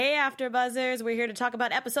AfterBuzzers. We're here to talk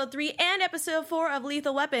about Episode 3 and Episode 4 of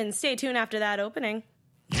Lethal Weapon. Stay tuned after that opening.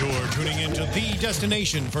 You're tuning into the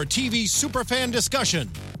destination for TV superfan discussion,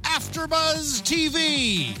 AfterBuzz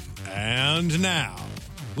TV. And now,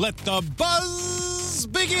 let the buzz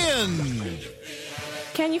begin.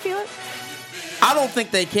 Can you feel it? I don't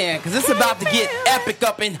think they can, because it's about to get epic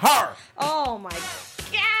up in her. Oh my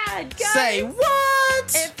God, guys. Say what?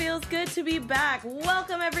 It feels good to be back.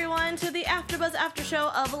 Welcome, everyone, to the AfterBuzz After Show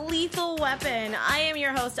of Lethal Weapon. I am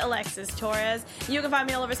your host, Alexis Torres. You can find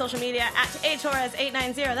me all over social media at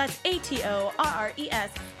atorres890. That's ATORRES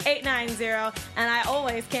 890. And I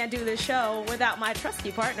always can't do this show without my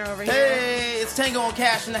trusty partner over here. Hey, it's Tango and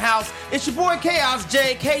Cash in the house. It's your boy Chaos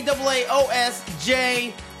J,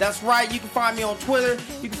 KAAOSJ. That's right. You can find me on Twitter.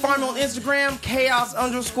 You can find me on Instagram,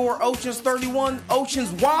 Chaos_Oceans31.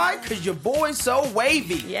 Oceans, why? Because your boy's so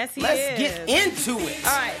wavy. Yes, he Let's is. get into it.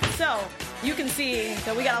 All right, so you can see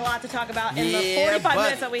that we got a lot to talk about in the 45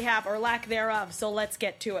 minutes that we have, or lack thereof. So let's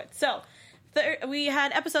get to it. So we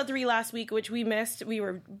had episode 3 last week, which we missed. We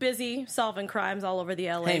were busy solving crimes all over the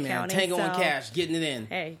LA Hey, man, County. Tango and Cash, getting it in.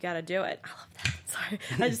 Hey, you gotta do it. I love that. Sorry.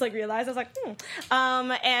 I just realized. I was like,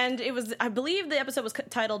 and it was, I believe the episode was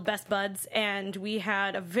titled Best Buds, and we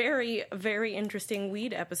had a very, very interesting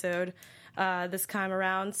weed episode this time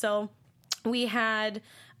around. So we had,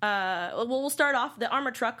 we'll start off. The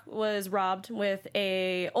armor truck was robbed with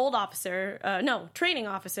a old officer, training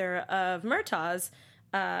officer of Murtaugh's.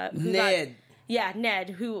 Ned. Ned,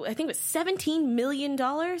 who I think was $17 million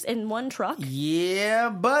in one truck. Yeah,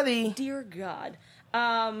 buddy. Dear God.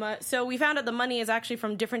 So we found out the money is actually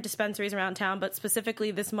from different dispensaries around town, but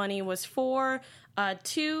specifically this money was for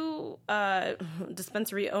two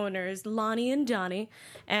dispensary owners, Lonnie and Donnie,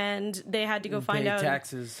 and they had to go find out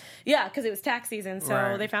taxes. Yeah, because it was tax season, so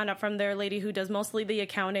right. They found out from their lady who does mostly the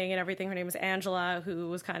accounting and everything. Her name is Angela, who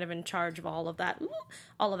was kind of in charge of all of that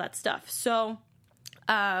stuff. So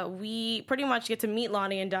we pretty much get to meet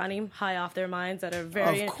Lonnie and Donnie high off their minds at a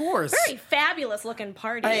very fabulous looking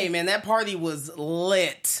party. Hey, man, that party was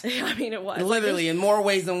lit. I mean, it was. Literally, in more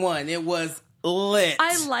ways than one. It was lit.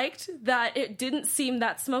 I liked that it didn't seem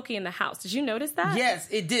that smoky in the house. Did you notice that? Yes,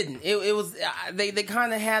 it didn't. It was, they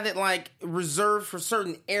kind of had it like reserved for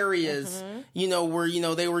certain areas,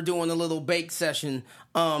 where, they were doing a little bake session.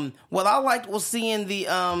 What I liked was seeing the,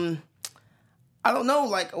 I don't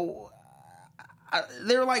know,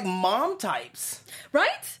 they're like mom types.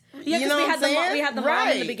 Right? Yeah, because we had the mom in the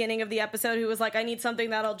Right. beginning of the episode who was like, I need something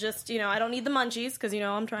that'll just, I don't need the munchies because,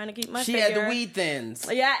 I'm trying to keep my She figure. had the weed thins.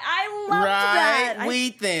 Yeah, I loved that.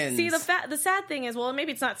 Weed thins. See, the sad thing is, well,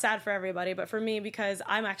 maybe it's not sad for everybody, but for me, because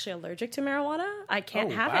I'm actually allergic to marijuana, I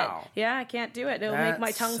can't have it. Yeah, I can't do it. It'll make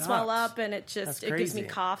my tongue swell up, and it gives me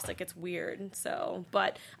coughs. Like, it's weird. So,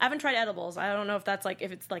 but I haven't tried edibles. I don't know if that's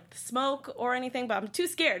if it's the smoke or anything, but I'm too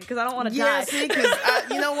scared because I don't want to die. Yeah, see, because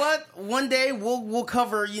you know what? One day we'll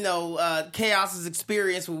cover, Chaos's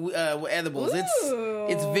experience with edibles. Ooh.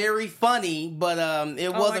 It's very funny, but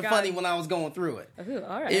it wasn't funny when I was going through it. Ooh,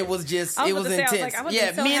 all right. It was just, it was intense. intense.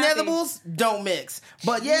 So me and edibles don't mix.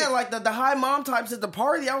 But yeah, the high mom types at the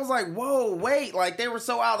party, I was like, whoa, wait, they were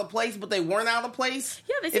so out of place, but they weren't out of place.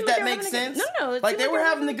 Yeah, they if that makes sense. No, they were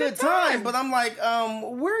having a good time, but I'm like,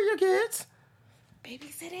 where are your kids?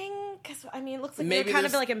 Babysitting? Because, it looks like maybe they're kind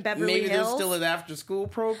of in Beverly Hills. Maybe they're still at after-school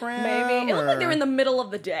program? Maybe. It looked like they were in the middle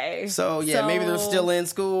of the day. So, maybe they're still in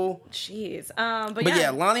school. Jeez. But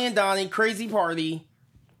yeah, Lonnie and Donnie, crazy party.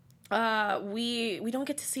 We don't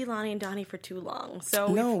get to see Lonnie and Donnie for too long.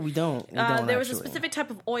 So no, we don't. There was a specific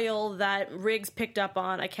type of oil that Riggs picked up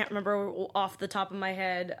on. I can't remember off the top of my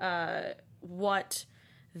head what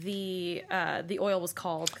the oil was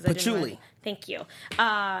called. Patchouli. Thank you.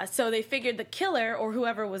 So they figured the killer or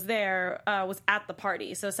whoever was there was at the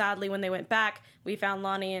party. So sadly, when they went back, we found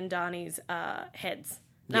Lonnie and Donnie's heads.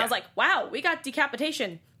 And I was like, wow, we got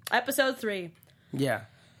decapitation. Episode 3. Yeah.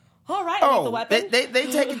 All right, Lethal Weapon. They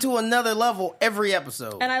take it to another level every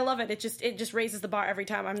episode, and I love it. It just raises the bar every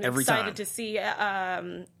time. I'm excited to see.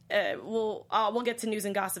 We'll get to news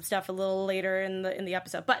and gossip stuff a little later in the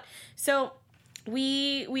episode, but so.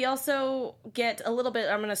 We also get a little bit.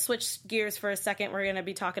 I'm going to switch gears for a second. We're going to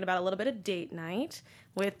be talking about a little bit of date night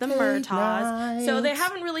with the Murtaughs. So they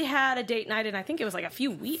haven't really had a date night in, I think it was a few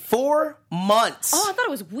weeks. 4 months. Oh, I thought it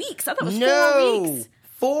was weeks. I thought it was 4 weeks.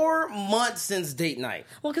 4 months since date night.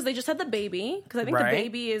 Well, because they just had the baby. Because I think the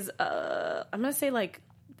baby is, I'm going to say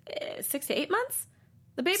 6 to 8 months.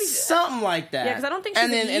 The baby, something like that. Yeah, because I don't think she's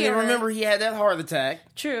and then remember he had that heart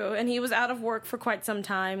attack. True, and he was out of work for quite some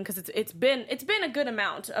time because it's been a good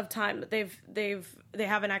amount of time that they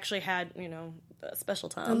haven't actually had special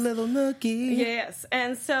A times. little nookie. Yes.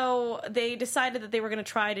 And so they decided that they were going to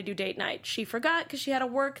try to do date night. She forgot because she had a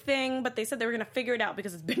work thing, but they said they were going to figure it out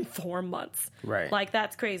because it's been 4 months. Right. Like,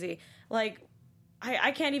 that's crazy. Like,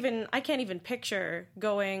 I can't even picture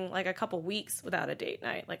going like a couple weeks without a date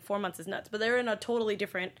night. Like 4 months is nuts. But they're in a totally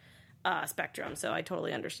different spectrum, so I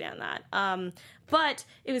totally understand that. But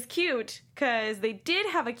it was cute because they did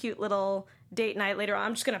have a cute little date night later on.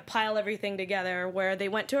 I'm just going to pile everything together where they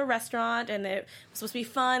went to a restaurant and it was supposed to be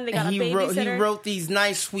fun. They got a babysitter. He wrote these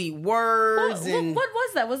nice, sweet words. What and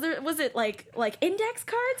was that? Was it like index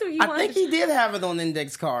cards? Or I think he did have it on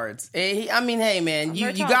index cards. Hey man,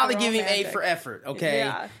 you got to give him A for effort, okay?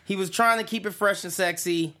 Yeah. He was trying to keep it fresh and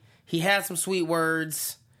sexy. He had some sweet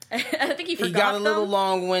words. I think he forgot He got a little them.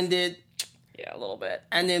 long-winded. Yeah, a little bit.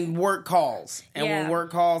 And then work calls. And when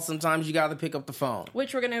work calls, sometimes you got to pick up the phone.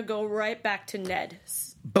 Which we're going to go right back to Ned.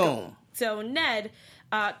 Boom. So Ned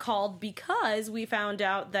called because we found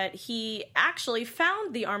out that he actually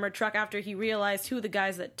found the armored truck after he realized who the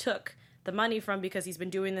guys that took the money from, because he's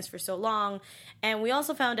been doing this for so long. And we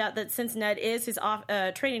also found out that since Ned is his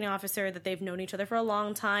training officer, that they've known each other for a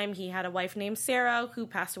long time. He had a wife named Sarah who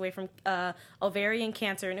passed away from ovarian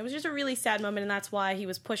cancer, and it was just a really sad moment, and that's why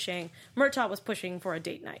Murtaugh was pushing for a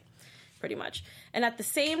date night, pretty much. And at the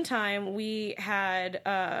same time, we had,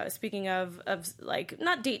 speaking of like,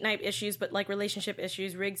 not date night issues, but like relationship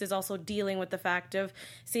issues, Riggs is also dealing with the fact of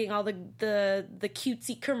seeing all the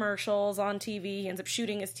cutesy commercials on TV. He ends up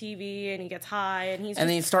shooting his TV, and he gets high, and then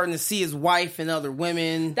he's starting to see his wife and other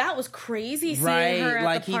women. That was crazy seeing her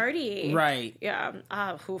at the party. Right. Yeah.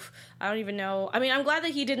 Oof. I don't even know. I mean, I'm glad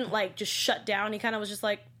that he didn't like just shut down. He kind of was just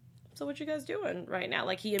like, so what you guys doing right now?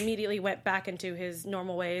 Like, he immediately went back into his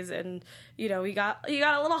normal ways, and he got a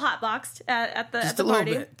little hotboxed at the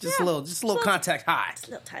party. Just a little contact high, just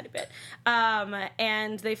a little tiny bit.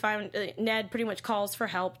 And they find Ned pretty much calls for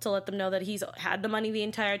help to let them know that he's had the money the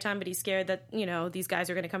entire time, but he's scared that these guys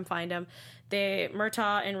are going to come find him.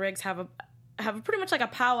 Murtaugh and Riggs have pretty much like a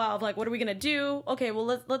powwow of like, what are we going to do? Okay,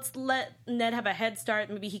 well let's let Ned have a head start.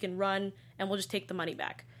 Maybe he can run, and we'll just take the money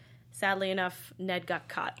back. Sadly enough, Ned got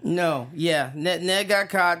caught. No, yeah, Ned got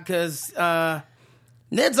caught because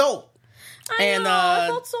Ned's old. I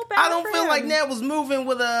felt so bad. I don't feel like Ned was moving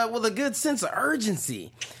with a good sense of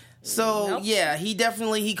urgency. So Nope. Yeah,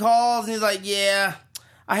 he calls and he's like, "Yeah,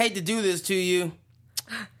 I hate to do this to you.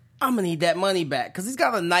 I'm gonna need that money back," because he's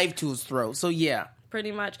got a knife to his throat. So yeah,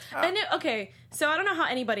 pretty much. Okay, so I don't know how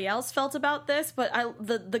anybody else felt about this, but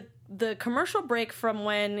the commercial break from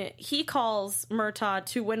when he calls Murtaugh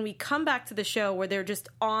to when we come back to the show where they're just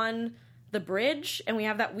on the bridge and we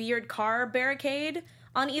have that weird car barricade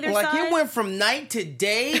on either side. Like, it went from night to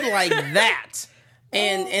day like that.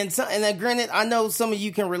 And then granted, I know some of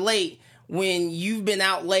you can relate when you've been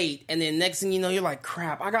out late and then next thing you know, you're like,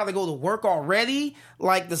 crap, I gotta go to work already.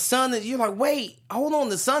 Like, you're like, wait, hold on,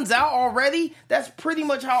 the sun's out already? That's pretty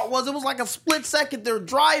much how it was. It was like a split second. They're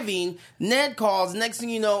driving, Ned calls, next thing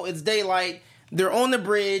you know, it's daylight, they're on the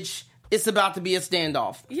bridge, it's about to be a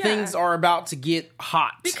standoff. Yeah. Things are about to get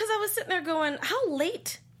hot. Because I was sitting there going, how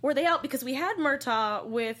late were they out? Because we had Murtaugh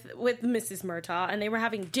with Mrs. Murtaugh, and they were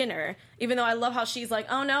having dinner. Even though I love how she's like,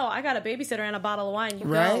 "Oh no, I got a babysitter and a bottle of wine. You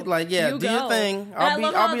right? go, like, yeah, you do go. your thing.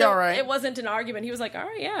 I'll be all right. It wasn't an argument. He was like, "All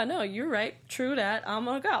right, yeah, no, you're right. True that. I'm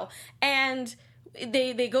gonna go." And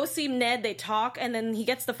they go see Ned. They talk, and then he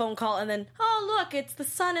gets the phone call, and then, oh look, it's the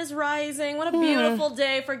sun is rising. What a beautiful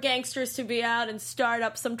day for gangsters to be out and start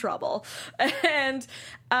up some trouble. And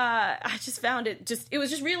I just found it was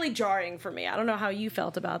just really jarring for me. I don't know how you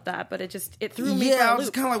felt about that, but it threw me. Yeah, I was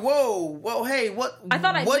kind of like, whoa, hey, what?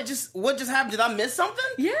 What just happened? Did I miss something?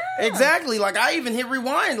 Yeah, exactly. Like, I even hit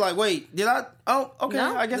rewind. Like, wait, did I? Oh, okay,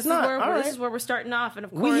 no, I guess not. This is where we're starting off, and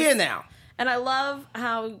of course, we here now. And I love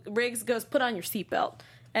how Riggs goes, "Put on your seatbelt."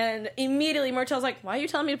 And immediately Murtaugh's like, "Why are you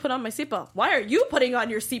telling me to put on my seatbelt? Why are you putting on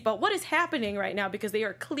your seatbelt? What is happening right now?" Because they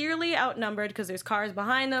are clearly outnumbered because there's cars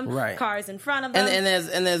behind them, right. Cars in front of them. And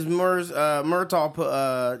as Murtaugh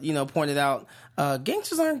pointed out,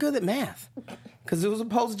 gangsters aren't good at math. Because it was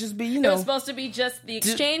supposed to just be, It was supposed to be just the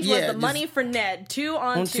exchange was the money for Ned, 2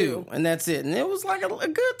 on 2. And that's it. And it was like a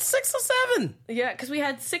good 6 or 7. Yeah, because we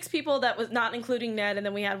had 6 people that was not including Ned, and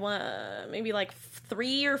then we had maybe like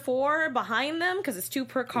 3 or 4 behind them because it's 2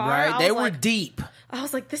 per car. Right, they were deep. I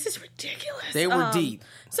was like, this is ridiculous. They were deep.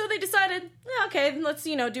 So they decided, okay, let's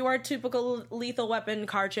do our typical lethal weapon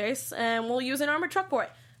car chase, and we'll use an armored truck for it.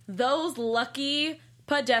 Those lucky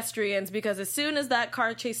pedestrians, because as soon as that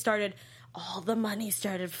car chase started, all the money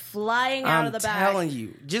started flying out of the bag. I'm telling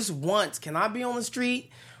you, just once, can I be on the street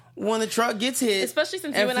when the truck gets hit, especially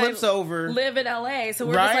since and you and flips I over. live in LA, so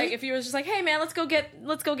we're Right? just like, if you was just like, hey man, let's go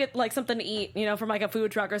get like something to eat, from like a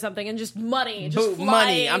food truck or something, and just money, just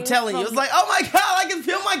money. I'm telling you, it's like, oh my god, I can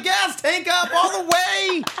fill my gas tank up all the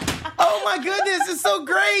way. Oh my goodness, it's so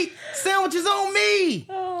great. Sandwiches on me.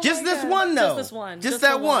 Oh just my this God. one though. Just this one. Just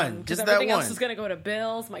that one. Just that one. everything else is gonna go to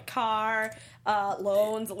bills, my car,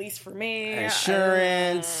 loans, at least for me,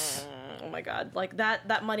 insurance. Oh my god, like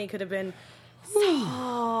that money could have been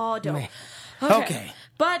so dope. Man. Okay.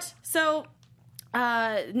 But so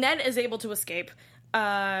Ned is able to escape.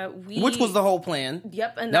 Which was the whole plan.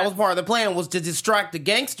 Yep, and that was part of the plan, was to distract the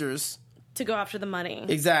gangsters. To go after the money.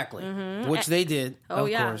 Exactly. Which they did. Oh, of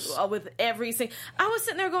yeah. course. With every single... I was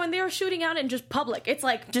sitting there going, they were shooting out in just public. It's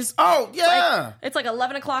like... It's like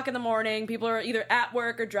 11 o'clock in the morning. People are either at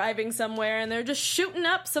work or driving somewhere, and they're just shooting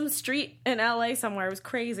up some street in LA somewhere. It was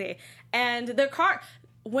crazy. And their car...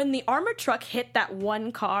 When the armored truck hit that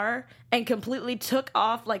one car and completely took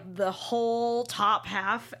off, like, the whole top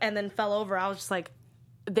half and then fell over, I was just like...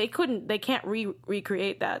 They can't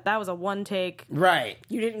recreate that. That was a one take. Right.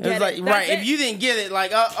 You didn't get it. Like, right. If you didn't get it,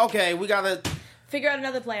 like, okay, we gotta figure out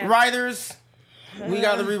another plan. Writers, we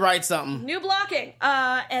gotta rewrite something. New blocking.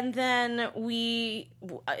 And then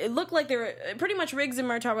it looked like they were pretty much Riggs and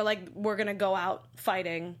Murtaugh were like, we're gonna go out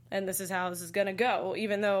fighting, and this is how this is gonna go.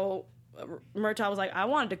 Even though Murtaugh was like, I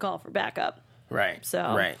wanted to call for backup. Right.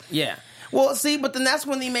 So. Right. Yeah. Well, see, but then that's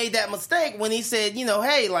when he made that mistake when he said,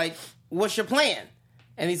 hey, like, what's your plan?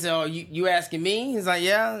 And he said, oh, you asking me? He's like,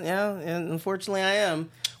 yeah, and unfortunately I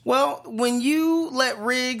am. Well, when you let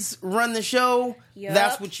Riggs run the show,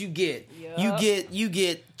 that's what you get. Yep. You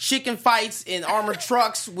get chicken fights in armored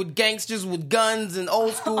trucks with gangsters with guns and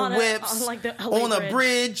old school whips on a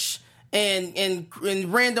bridge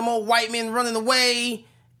and random old white men running away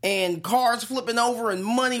and cars flipping over and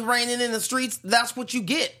money raining in the streets. That's what you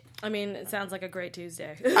get. I mean, it sounds like a great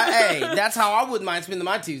Tuesday. Hey, that's how I wouldn't mind spending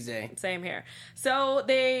my Tuesday. Same here. So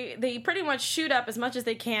they pretty much shoot up as much as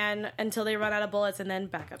they can until they run out of bullets, and then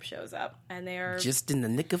backup shows up. And they're... Just in the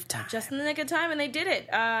nick of time. Just in the nick of time, and they did it.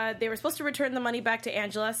 They were supposed to return the money back to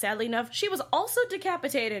Angela. Sadly enough, she was also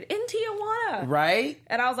decapitated in Tijuana. Right?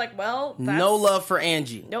 And I was like, well... No love for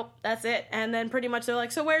Angie. Nope, that's it. And then pretty much they're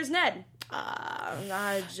like, so where's Ned?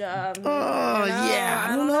 I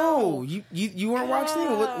don't know. You weren't watching it?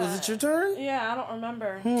 Was it your turn? Yeah, I don't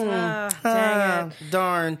remember. Dang it.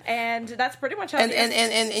 Darn. And that's pretty much how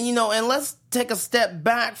and let's take a step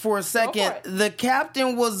back for a second. The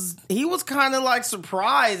captain was kind of like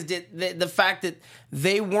surprised at the fact that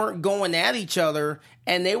they weren't going at each other,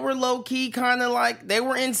 and they were low key kind of like they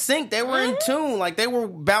were in sync. They were in tune, like they were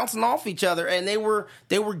bouncing off each other, and they were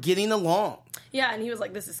getting along. Yeah, and he was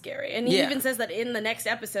like, this is scary. And he even says that in the next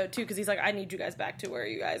episode, too, because he's like, I need you guys back to where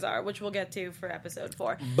you guys are, which we'll get to for episode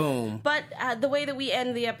 4. Boom. But the way that we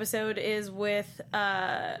end the episode is with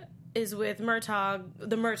Murtaugh,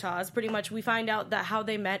 the Murtaughs. Pretty much, we find out that how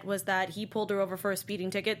they met was that he pulled her over for a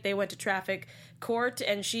speeding ticket. They went to traffic court,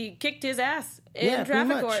 and she kicked his ass in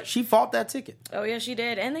traffic court. She fought that ticket. Oh, yeah, she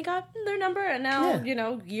did. And they got their number, and now,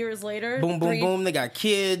 years later... Boom, boom, they got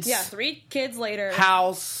kids. Yeah, 3 kids later.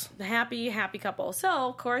 House. The happy couple. So,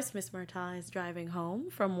 of course, Miss Murtaugh is driving home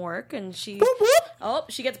from work, and she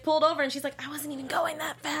gets pulled over, and she's like, I wasn't even going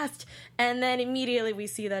that fast. And then immediately we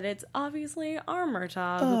see that it's obviously our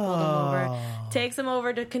Murtaugh who pulled him over. Takes him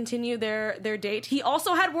over to continue their date. He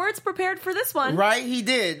also had words prepared for this one. Right, he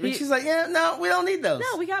did. She's like, yeah, no, we don't need those.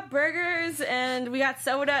 No, we got burgers, and we got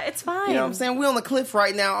soda. It's fine. You know what I'm saying? We're on the cliff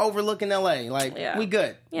right now overlooking LA. Like, we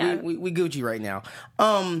good. Yeah. We Gucci right now.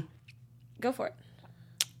 Go for it.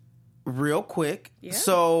 Real quick. Yeah.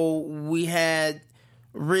 So we had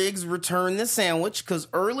Riggs return the sandwich because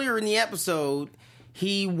earlier in the episode,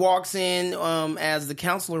 he walks in as the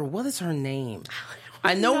counselor. What is her name?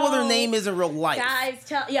 I know what her name is in real life.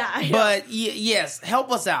 Guys, I know. But yes,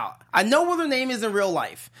 help us out. I know what her name is in real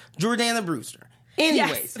life. Jordana Brewster.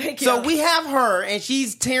 Anyways, so we have her, and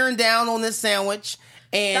she's tearing down on this sandwich.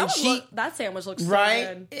 And that sandwich looks so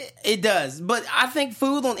good. It does. But I think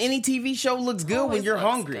food on any TV show looks good when you're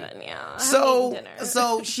hungry. Good, yeah.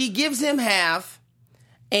 So she gives him half,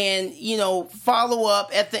 and follow up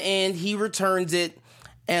at the end. He returns it,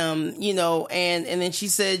 and then she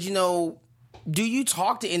said, do you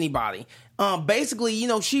talk to anybody? Basically,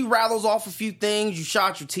 she rattles off a few things. You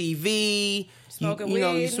shot your TV.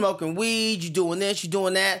 You're smoking weed, you're doing this, you're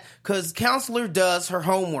doing that, because counselor does her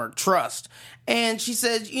homework, trust. And she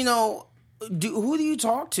says, who do you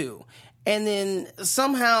talk to? And then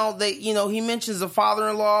somehow he mentions a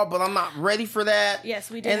father-in-law, but I'm not ready for that.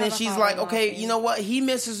 Yes, we did. And then she's like, okay, you know what? He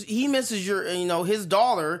misses your, his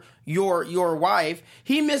daughter, your wife.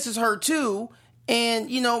 He misses her too. And,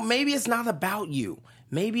 maybe it's not about you.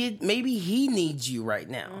 Maybe he needs you right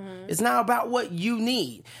now. Mm-hmm. It's not about what you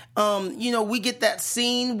need. We get that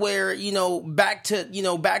scene where, back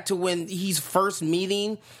to when he's first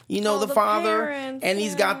meeting, the father, parents, and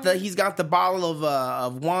he's got the bottle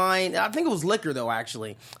of wine. I think it was liquor though,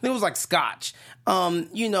 actually. I think it was like scotch.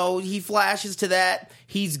 He flashes to that.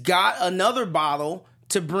 He's got another bottle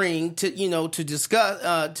to bring to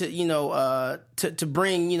discuss, to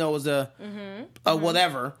bring, as a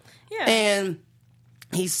whatever. Yeah. And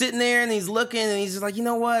he's sitting there and he's looking and he's just like, you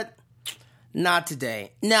know what? Not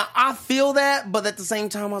today. Now, I feel that, but at the same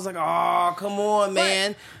time, I was like, oh, come on,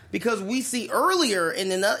 man. Because we see earlier in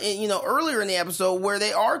the episode where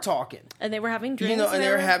they are talking. And they were having drinks. And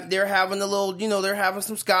they're having a little, they're having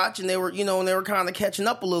some scotch and they were kind of catching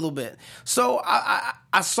up a little bit. So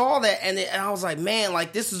I saw that and I was like, man,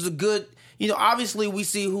 like this is a good, obviously we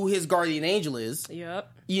see who his guardian angel is.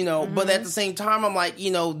 Yep. But at the same time, I'm like,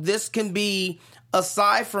 this can be,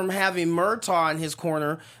 aside from having Murtaugh in his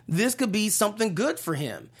corner, this could be something good for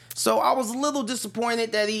him. So I was a little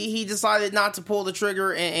disappointed that he decided not to pull the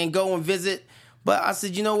trigger and go and visit. But I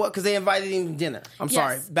said, you know what? Because they invited him to dinner.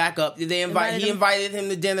 Sorry, back up. He invited him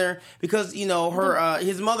to dinner because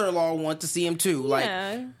his mother-in-law wanted to see him too.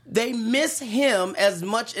 Like they miss him as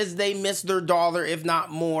much as they miss their daughter, if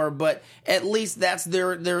not more. But at least that's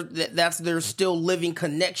their still living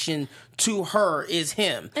connection to her is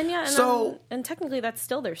him. And and technically that's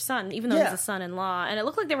still their son, even though he's a son-in-law. And it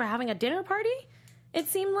looked like they were having a dinner party. It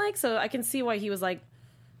seemed like, so I can see why he was like,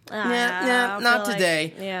 not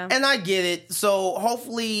today. Yeah. And I get it. So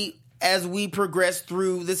hopefully as we progress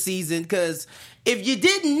through the season, because if you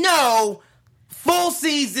didn't know, full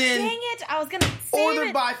season. Dang it. I was going to save ordered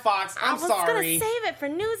it. by Fox. I'm sorry. I was going to save it for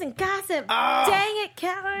news and gossip. Dang it,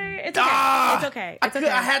 Keller. It's okay. It's okay. It's okay.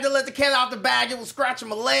 I had to let the cat out the bag. It was scratching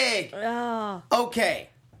my leg. Oh. Okay.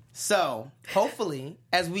 So hopefully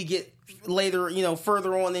as we get later,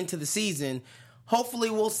 further on into the season, hopefully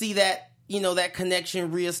we'll see that, that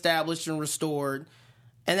connection reestablished and restored.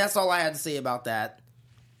 And that's all I had to say about that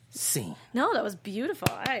scene. No, that was beautiful.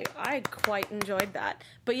 I quite enjoyed that.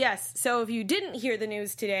 But yes, so if you didn't hear the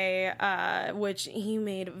news today, which he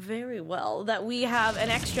made very well, that we have an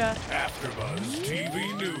extra AfterBuzz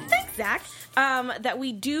TV News. Thanks, Zach. That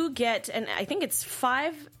we do get, and I think it's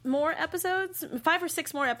 5 or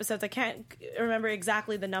 6 more episodes. I can't remember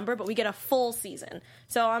exactly the number, but we get a full season.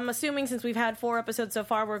 So I'm assuming since we've had 4 episodes so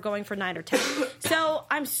far, we're going for 9 or 10. So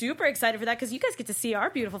I'm super excited for that because you guys get to see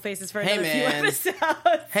our beautiful faces for another few episodes.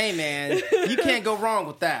 Hey, man. You can't go wrong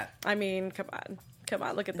with that. I mean, come on.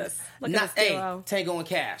 Look at this. Look at this duo. Tango and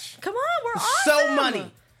Cash. Come on, we're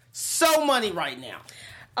awesome. So money right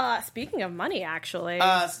now. Speaking of money, actually.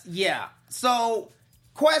 Yeah. So,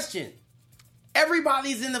 question.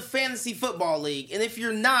 Everybody's in the fantasy football league, and if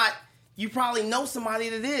you're not, you probably know somebody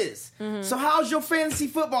that is. Mm-hmm. So how's your fantasy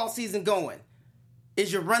football season going?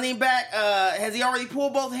 Is your running back, has he already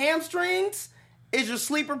pulled both hamstrings? Is your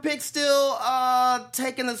sleeper pick still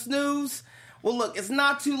taking a snooze? Well, look, it's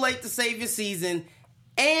not too late to save your season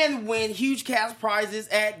and win huge cash prizes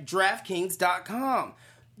at DraftKings.com.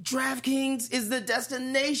 DraftKings is the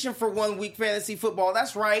destination for 1 week fantasy football.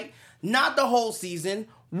 That's right, not the whole season.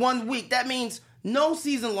 1 week. That means no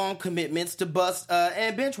season-long commitments to bust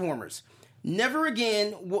and bench warmers. Never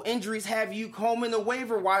again will injuries have you combing the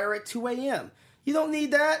waiver wire at 2 a.m. You don't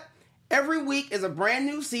need that. Every week is a brand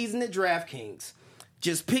new season at DraftKings.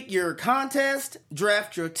 Just pick your contest,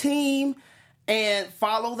 draft your team, and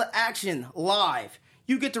follow the action live.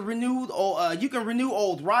 You get to renew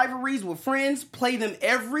old rivalries with friends, play them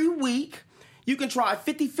every week. You can try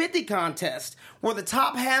 50-50 contest, where the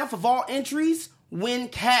top half of all entries win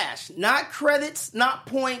cash. Not credits, not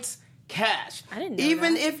points, cash. I didn't know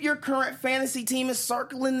Even that. if your current fantasy team is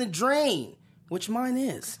circling the drain, which mine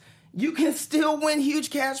is, you can still win huge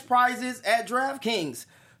cash prizes at DraftKings.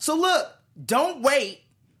 So look, don't wait.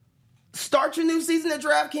 Start your new season at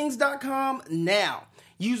DraftKings.com now.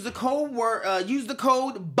 Use the code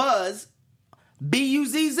BUZZ,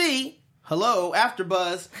 BUZZ, hello,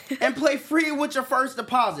 AfterBuzz, and play free with your first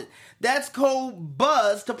deposit. That's code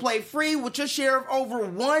BUZZ to play free with your share of over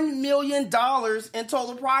 $1 million in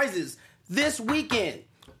total prizes this weekend.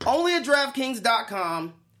 Only at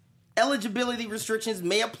DraftKings.com. Eligibility restrictions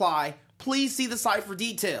may apply. Please see the site for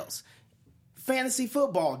details. Fantasy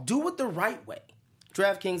football, do it the right way.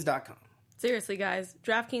 DraftKings.com. Seriously, guys,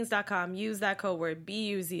 DraftKings.com. Use that code word,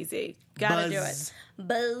 BUZZ. Gotta do it.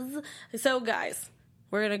 Buzz. So, guys,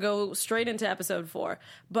 we're going to go straight into episode 4.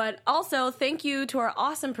 But also, thank you to our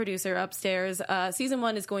awesome producer upstairs. Season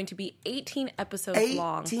 1 is going to be 18 episodes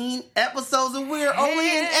long. 18 episodes, and we're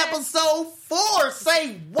only in episode 4.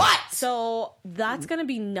 Say what? So that's going to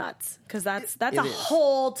be nuts, because that's a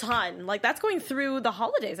whole ton. Like, that's going through the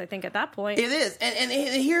holidays, I think, at that point. It is. And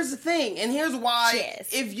here's the thing. And here's why. Yes.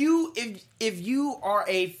 If you are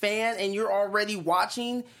a fan and you're already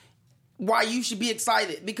watching, why you should be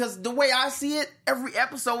excited, because the way I see it, every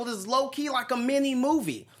episode is low key like a mini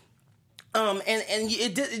movie, and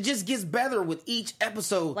it just gets better with each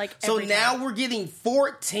episode. Like, so now time. we're getting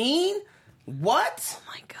 14. What? Oh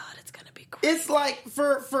my god, it's gonna be great. It's like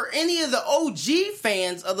for any of the OG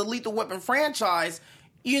fans of the Lethal Weapon franchise.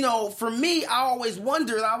 For me, I always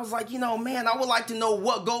wondered, I was like, man, I would like to know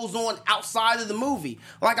what goes on outside of the movie.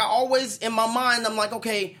 Like, I always, in my mind, I'm like,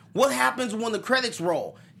 okay, what happens when the credits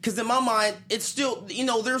roll? Because in my mind, it's still,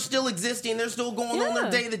 they're still existing. They're still going on their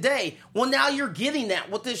day to day. Well, now you're getting that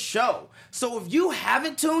with this show. So if you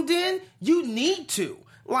haven't tuned in, you need to.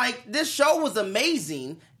 Like, this show was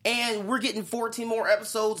amazing, and we're getting 14 more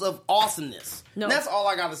episodes of awesomeness. No. And that's all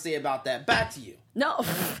I got to say about that. Back to you. No,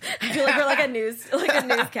 I feel like we're like a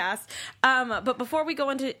newscast. But before we go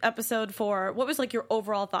into episode 4, what was like your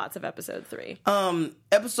overall thoughts of episode 3?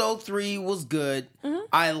 Episode 3 was good. Mm-hmm.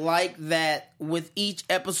 I like that with each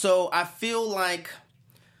episode, I feel like,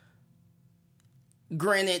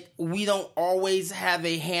 granted, we don't always have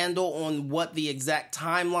a handle on what the exact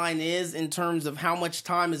timeline is in terms of how much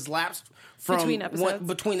time has lapsed from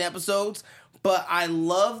between episodes. But I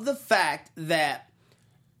love the fact that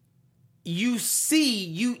you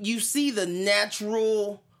see the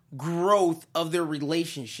natural growth of their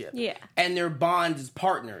relationship, and their bond as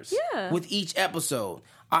partners, with each episode.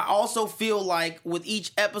 I also feel like with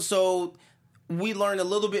each episode, we learn a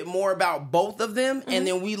little bit more about both of them, and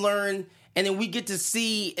then we get to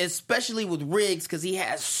see, especially with Riggs, because he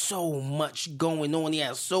has so much going on, he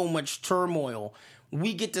has so much turmoil.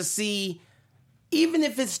 We get to see, even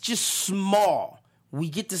if it's just small, we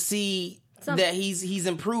get to see that he's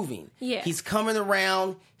improving. Yeah. He's coming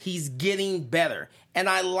around. He's getting better. And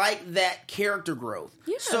I like that character growth.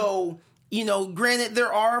 Yeah. So, granted,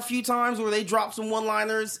 there are a few times where they drop some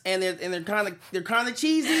one-liners and they're kind of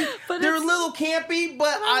cheesy. But they're a little campy, but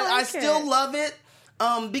I still love it.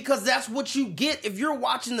 Because that's what you get. If you're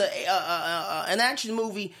watching an action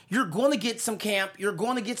movie, you're going to get some camp. You're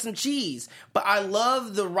going to get some cheese. But I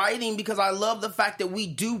love the writing because I love the fact that we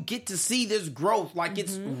do get to see this growth. Like,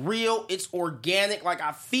 it's real. It's organic. Like,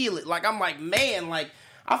 I feel it. Like, I'm like, man, like,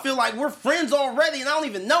 I feel like we're friends already and I don't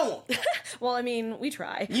even know them. Well, I mean, we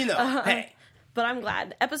try. Hey. But I'm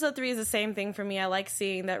glad. Episode 3 is the same thing for me. I like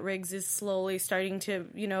seeing that Riggs is slowly starting to,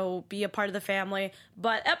 be a part of the family.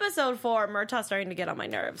 But episode 4, Murtaugh's starting to get on my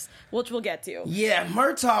nerves, which we'll get to. Yeah,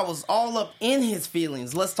 Murtaugh was all up in his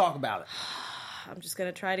feelings. Let's talk about it. I'm just going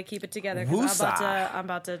to try to keep it together because I'm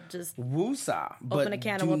about to just Woosah. Open a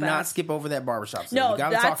can of whoop-ass. Do not skip over that barbershop scene. No,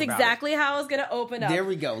 that's exactly how I was going to open up. There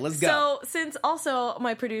we go. Let's go. So, since also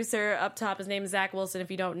my producer up top, his name is Zach Wilson, if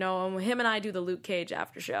you don't know him and I do the Luke Cage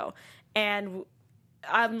after show. And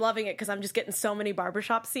I'm loving it because I'm just getting so many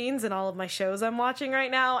barbershop scenes in all of my shows I'm watching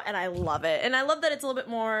right now, and I love it. And I love that it's a little bit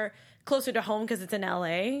more closer to home because it's in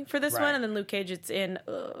LA for this one, and then Luke Cage, it's in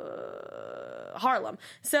Harlem.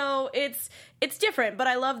 So it's different, but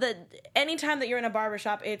I love that anytime that you're in a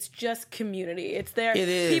barbershop, it's just community. It's there. It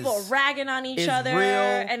is. People ragging on each other, real.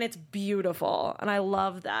 And it's beautiful, and I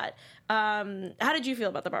love that. How did you feel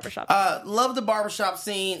about the barbershop? Love the barbershop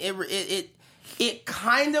scene. It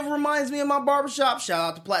kind of reminds me of my barbershop. Shout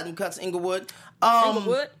out to Platinum Cuts Inglewood.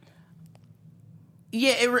 Inglewood?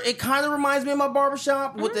 Yeah, it kind of reminds me of my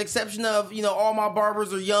barbershop, with the exception of, all my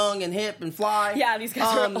barbers are young and hip and fly. Yeah, these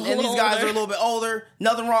guys are a little bit older.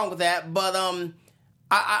 Nothing wrong with that, but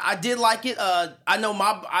I did like it. I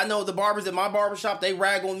know the barbers at my barbershop, they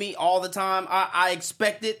rag on me all the time. I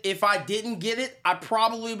expect it. If I didn't get it, I'd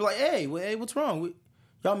probably be like, hey, what's wrong?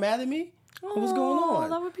 Y'all mad at me? What's going on?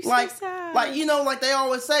 That would be so sad. Like they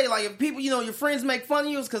always say, like, if people, your friends make fun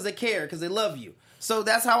of you, it's because they care, because they love you. So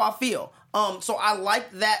that's how I feel. So I like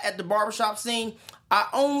that at the barbershop scene. I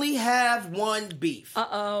only have one beef.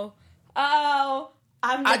 I've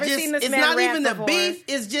never seen this it's man not rant even before. the beef,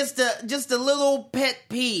 it's just a little pet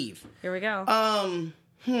peeve. Here we go.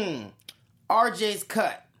 RJ's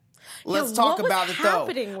cut. Let's talk about it though.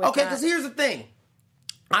 Okay, because here's the thing.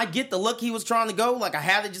 I get the look he was trying to go. Like, I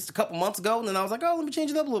had it just a couple months ago, and then I was like, oh, let me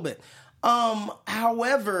change it up a little bit.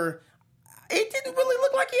 However, it didn't really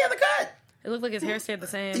look like he had a cut. It looked like his hair stayed the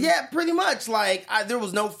same. Yeah, pretty much. Like, there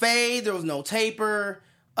was no fade, there was no taper,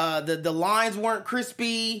 the lines weren't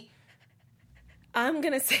crispy. I'm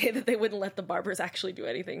going to say that they wouldn't let the barbers actually do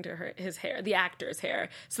anything to his hair, the actor's hair.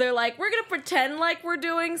 So they're like, we're going to pretend like we're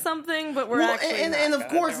doing something, but we're actually not. And of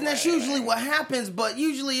course, and that's usually what happens, but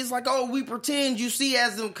usually it's like, oh, we pretend, you see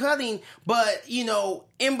as them cutting, but, you know,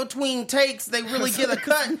 in between takes, they really get a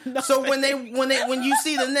cut. So when you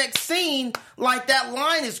see the next scene, like, that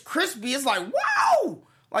line is crispy, it's like, wow!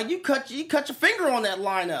 Like, you cut your finger on that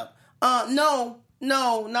lineup. No,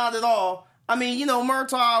 not at all. I mean, you know,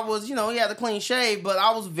 Murtaugh was, you know, he had a clean shave, but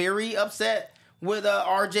I was very upset with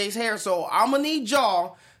RJ's hair. So I'm going to need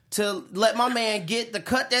y'all to let my man get the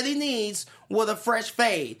cut that he needs with a fresh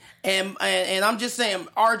fade. And I'm just saying,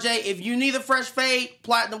 RJ, if you need a fresh fade,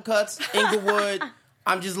 Platinum Cuts, Inglewood,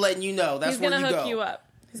 I'm just letting you know. That's where you go. He's going to hook you up.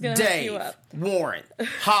 He's going to hook you up. Warren,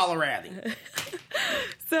 holler at him.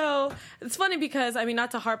 So it's funny because, I mean,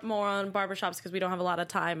 not to harp more on barbershops because we don't have a lot of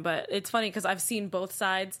time, but it's funny because I've seen both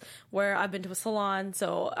sides where I've been to a salon.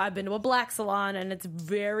 So I've been to a black salon and it's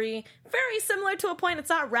very, very similar to a point. It's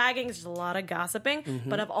not ragging. It's just a lot of gossiping. Mm-hmm.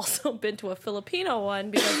 But I've also been to a Filipino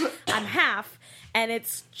one because I'm half and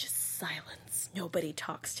it's just silence. Nobody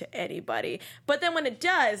talks to anybody. But then when it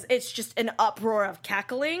does, it's just an uproar of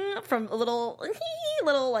cackling from little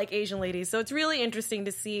like Asian ladies. So it's really interesting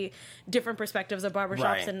to see different perspectives of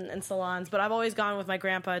barbershops and salons. But I've always gone with my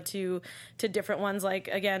grandpa to different ones. Like,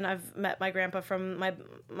 again, I've met my grandpa from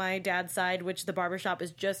my dad's side, which the barbershop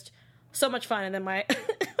is just so much fun. And then my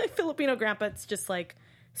Filipino grandpa, it's just like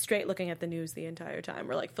straight looking at the news the entire time,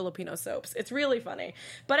 or like Filipino soaps. It's really funny.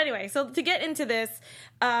 But anyway, so to get into this,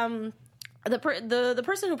 the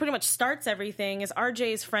person who pretty much starts everything is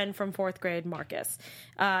RJ's friend from 4th grade, Marcus.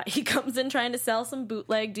 He comes in trying to sell some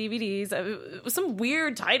bootleg DVDs. It was some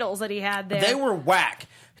weird titles that he had there. They were whack.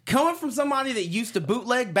 Coming from somebody that used to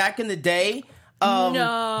bootleg back in the day.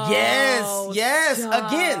 No. Yes.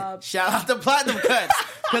 Stop. Again, shout out to Platinum Cuts.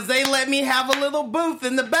 Because they let me have a little booth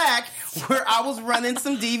in the back where I was running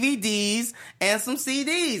some DVDs and some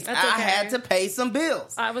CDs. That's okay. I had to pay some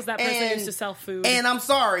bills. I was that person who used to sell food. And I'm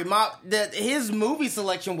sorry, his movie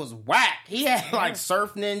selection was whack. He had like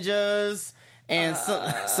Surf Ninjas and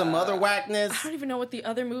some other whackness. I don't even know what the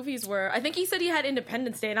other movies were. I think he said he had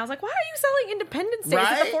Independence Day, and I was like, why are you selling Independence Day?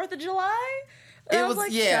 Right? Is it the 4th of July? It was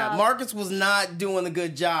like, yeah. Marcus was not doing a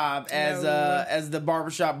good job as the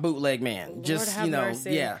barbershop bootleg man. Lord just have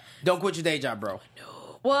mercy. Yeah. Don't quit your day job, bro.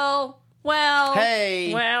 No. Well.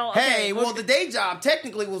 Hey. Okay. Well, the day job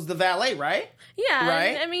technically was the valet, right? Yeah.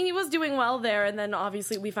 Right. I mean, he was doing well there, and then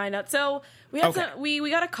obviously we find out. So we had we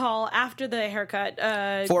got a call after the haircut.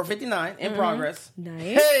 4:59 in progress.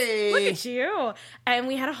 Nice. Hey. Look at you. And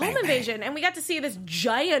we had a home invasion, and we got to see this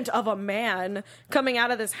giant of a man coming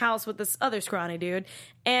out of this house with this other scrawny dude.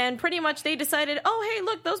 And pretty much they decided, oh, hey,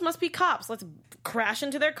 look, those must be cops. Let's crash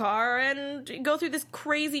into their car and go through this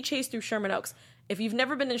crazy chase through Sherman Oaks. If you've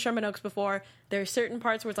never been in Sherman Oaks before, there are certain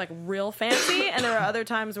parts where it's like real fancy, and there are other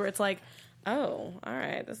times where it's like, oh, all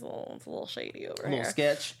right, it's a little shady over here. A little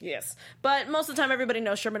sketch. Yes. But most of the time, everybody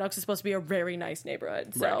knows Sherman Oaks is supposed to be a very nice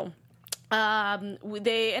neighborhood. So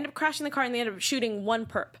they end up crashing the car, and they end up shooting one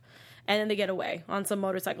perp. And then they get away on some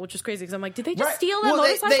motorcycle, which is crazy, because I'm like, did they just steal that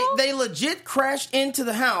motorcycle? They legit crashed into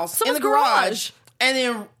the house, Someone's in the garage, and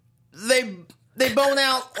then they bone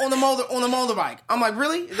out on a motorbike. I'm like,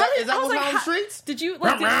 really? Is that what's on the streets? Did you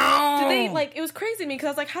like? Did they like? It was crazy to me because I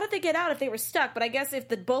was like, how did they get out if they were stuck? But I guess if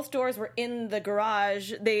both doors were in the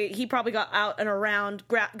garage, he probably got out and around,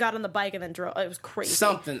 got on the bike, and then drove. It was crazy.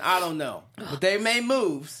 Something I don't know, but they made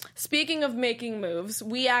moves. Speaking of making moves,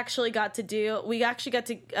 we actually got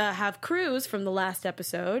to have Cruz from the last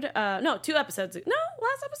episode. No, 2 episodes. No,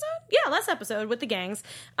 last episode. Yeah, last episode with the gangs.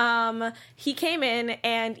 He came in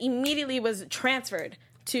and immediately was transferred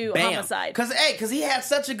to homicide. Because he had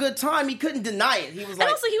such a good time, he couldn't deny it. He was like, and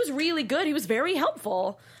also he was really good. He was very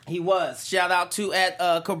helpful. He was. Shout out to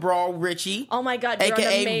Cabral Richie. Oh my God, you're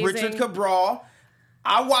AKA amazing. Richard Cabral.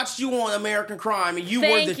 I watched you on American Crime, and you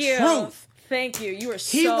were the truth. Thank you. You were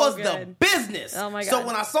so good. He was the business. Oh my God. So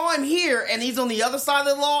when I saw him here, and he's on the other side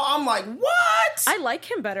of the law, I'm like, what? I like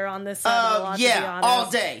him better on this side of the law, to be honest.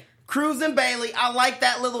 All day. Cruz and Bailey, I like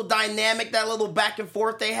that little dynamic, that little back and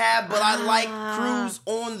forth they have, but I like Cruz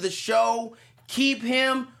on the show. Keep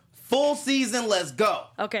him full season. Let's go.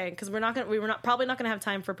 Okay, because we're probably not gonna have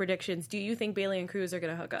time for predictions. Do you think Bailey and Cruz are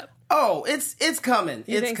gonna hook up? Oh, it's coming.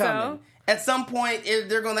 You think coming. So? At some point,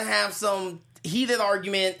 they're gonna have some heated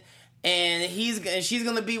argument, and she's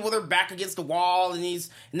gonna be with her back against the wall, and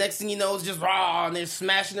next thing you know, it's just raw, and they're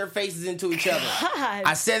smashing their faces into each other. God.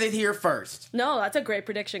 I said it here first. No, that's a great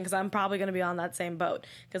prediction because I'm probably gonna be on that same boat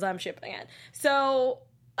because I'm shipping it. So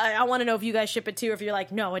I want to know if you guys ship it too, or if you're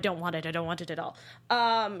like, no, I don't want it at all.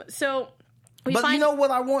 You know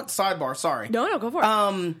what I want? Sidebar, sorry. No, go for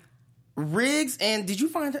it. Riggs, and did you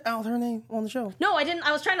find out her name on the show? No, I didn't.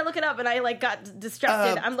 I was trying to look it up, and I got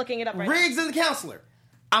distracted. I'm looking it up right now. Riggs and the counselor.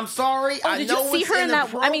 I'm sorry. Oh, did you see her in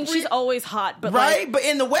that? I mean, she's always hot, but right? But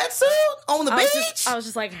in the wetsuit on the beach, I was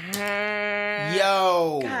just like,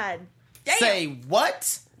 yo, God, damn. Say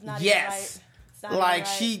what? Not yes, even right. Like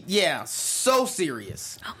so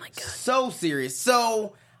serious. Oh my God, so serious.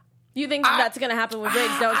 So. You think that's going to happen with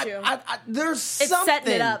Riggs, don't you? There's something. It's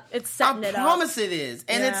setting it up. It's setting it up. I promise it is.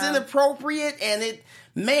 And it's inappropriate, and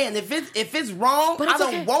if it's wrong, I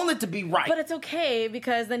don't want it to be right. But it's okay,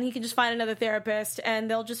 because then he can just find another therapist, and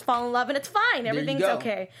they'll just fall in love, and it's fine. Everything's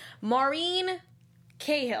okay. Maureen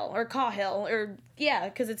Cahill,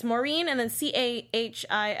 because it's Maureen, and then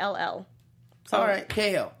Cahill. So, all right,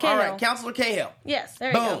 Cahill. All right, Counselor Cahill. Yes,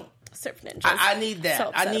 there you go. Surf ninjas. I need that. So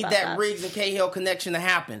I need that Riggs and Cahill connection to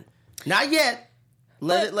happen. Not yet.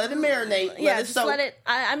 Let it marinate. Let it.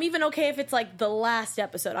 I'm even okay if it's like the last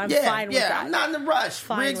episode. I'm fine with that. Yeah, I'm not in a rush.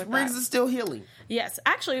 Riggs is still healing. Yes,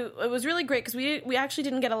 actually, it was really great because we actually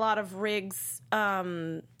didn't get a lot of Riggs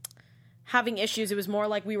having issues. It was more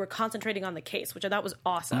like we were concentrating on the case, which I thought was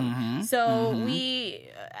awesome. So we,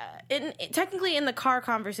 technically in the car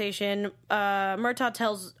conversation, Murtaugh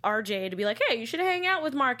tells RJ to be like, hey, you should hang out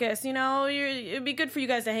with Marcus. You know, it'd be good for you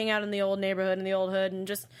guys to hang out in the old neighborhood, in the old hood, and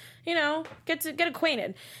just, you know, get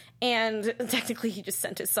acquainted. And technically he just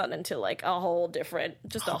sent his son into like a whole different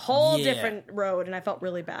road, and I felt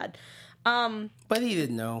really bad. But he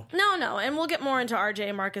didn't know. No, and we'll get more into RJ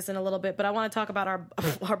and Marcus in a little bit, but I want to talk about our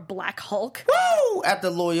Black Hulk. Woo! At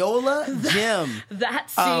the Loyola Gym.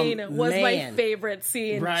 That scene was my favorite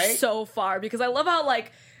scene so far, because I love how,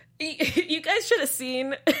 like, you guys should have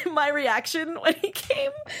seen my reaction when he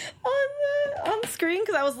came on the screen,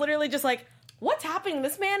 because I was literally just like, what's happening?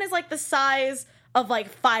 This man is like the size of like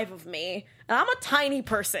 5 of me. And I'm a tiny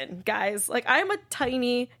person, guys. Like, I'm a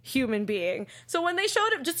tiny human being. So when they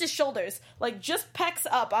showed him just his shoulders, like just pecs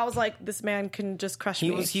up, I was like, this man can just crush me.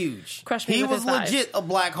 He was huge. Crush me. He with was his legit thighs. a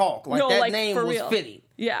Black Hulk. Like, that name was real. Fitting.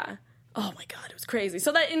 Yeah. Oh my God, it was crazy.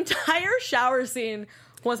 So that entire shower scene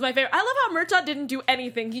was my favorite. I love how Murtaugh didn't do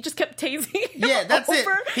anything. He just kept tasing him. Yeah, that's it.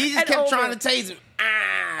 He just kept trying to tase him.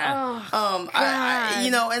 God.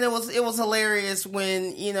 You know, and it was hilarious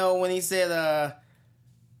when he said,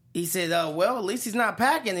 well, at least he's not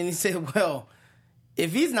packing. And he said, well,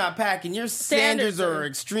 if he's not packing, your standards are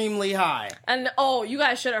extremely high. And, you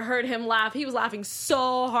guys should have heard him laugh. He was laughing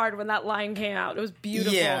so hard when that line came out. It was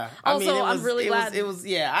beautiful. Yeah. I'm really glad.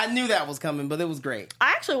 I knew that was coming, but it was great.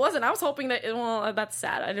 I actually wasn't. I was hoping that, that's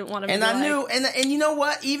sad. I didn't want to be knew, and you know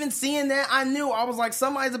what? Even seeing that, I was like,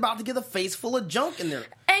 somebody's about to get a face full of junk in there.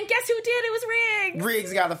 And guess who did? It was Riggs.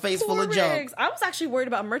 Riggs got a face full of junk. I was actually worried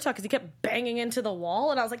about Murtaugh because he kept banging into the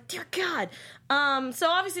wall, and I was like, dear God. So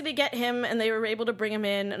obviously they get him, and they were able to bring him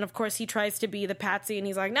in, and of course he tries to be the patsy, and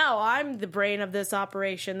he's like, no, I'm the brain of this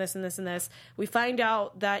operation, this and this and this. We find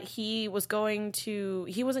out that he wasn't going to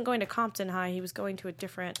Compton High, he was going to a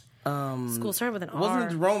different school. Started with an R.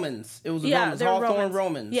 Wasn't it Romans? It was the Romans. Hawthorne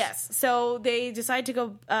Romans. Yes. So they decide to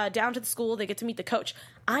go down to the school. They get to meet the coach.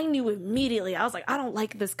 I knew immediately. I was like, I don't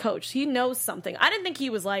like this coach. He knows something. I didn't think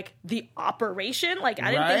he was like the operation. Like,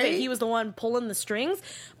 I didn't think that he was the one pulling the strings.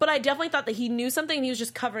 But I definitely thought that he knew something, and he was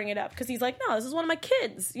just covering it up. Because he's like, no, this is one of my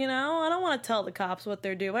kids. You know, I don't want to tell the cops what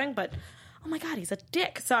they're doing. But, oh my God, he's a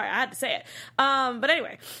dick. Sorry, I had to say it. But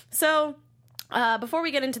anyway, so before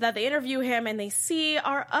we get into that, they interview him, and they see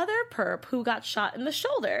our other perp who got shot in the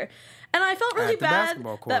shoulder. And I felt really bad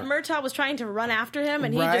that Murtaugh was trying to run after him,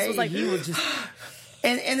 and he just was like... He was just...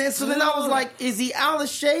 And then I was like, is he out of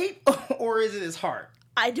shape, or is it his heart?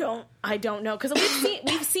 I don't know, because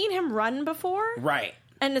we've seen him run before, right?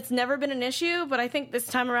 And it's never been an issue. But I think this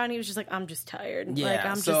time around he was just like, I'm just tired.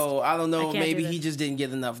 Yeah. I don't know. Maybe he just didn't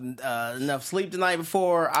get enough sleep the night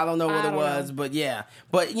before. I don't know what it was, but yeah.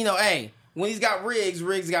 But hey. When he's got Riggs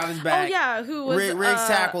got his back. Oh, yeah, who was... Riggs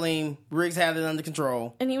tackled him. Riggs had it under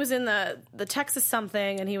control. And he was in the Texas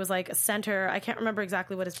something, and he was like a center. I can't remember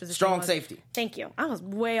exactly what his position was. Strong safety. Thank you. I was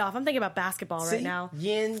way off. I'm thinking about basketball right now.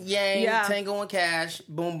 Yin, yang, Tango and Cash.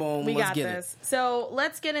 Boom, boom. We got this. So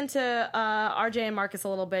let's get into RJ and Marcus a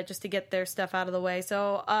little bit just to get their stuff out of the way.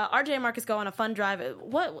 So RJ and Marcus go on a fun drive.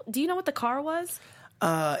 Do you know what the car was?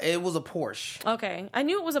 It was a Porsche. Okay. I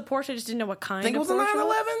knew it was a Porsche. I just didn't know what kind. I think it was a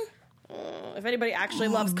 911? If anybody actually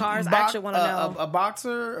loves cars, I actually want to know. A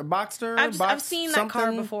Boxster? I've seen that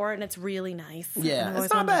car before, and it's really nice. Yeah, I've always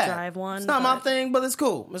it's not wanted bad. to drive one. It's not my thing, but it's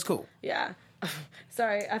cool. It's cool. Yeah.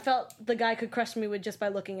 Sorry, I felt the guy could crush me with just by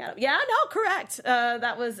looking at him. Yeah, no, correct.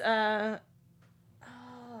 That was. I'm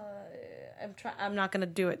not going to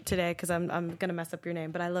do it today because I'm going to mess up your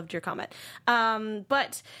name, but I loved your comment.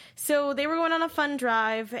 But so they were going on a fun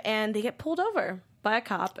drive and they get pulled over by a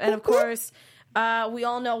cop, and of course. We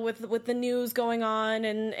all know with the news going on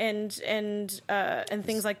and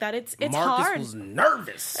things like that, it's Marcus hard. Marcus was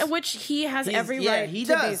nervous, which he has every right. He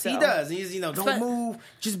to does. be so. He does. He's don't move,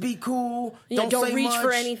 just be cool. Don't say reach much.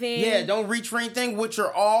 for anything. Yeah, don't reach for anything. Which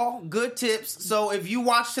are all good tips. So if you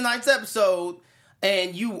watch tonight's episode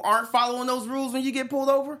and you aren't following those rules when you get pulled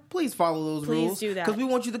over, please follow those rules. Please do that because we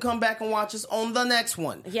want you to come back and watch us on the next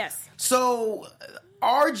one. Yes. So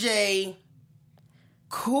RJ.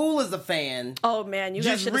 Cool as a fan. Oh man, you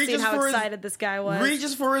guys should have seen how excited this guy was.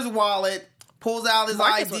 Reaches for his wallet, pulls out his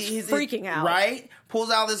Marcus ID. Was freaking out. Right?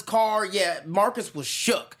 Pulls out his car. Yeah, Marcus was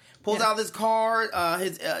shook. Pulls out his car,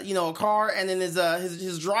 a car, and then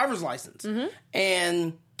his driver's license,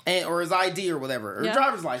 and or his ID or whatever, or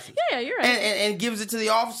driver's license. Yeah, you're right. And gives it to the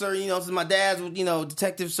officer. Says my dad's,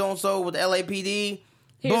 Detective so and so with the LAPD.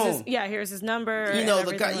 Boom. Here's his number.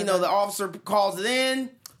 The officer calls it in.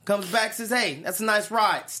 Comes back, says, "Hey, that's a nice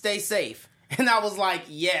ride. Stay safe." And I was like,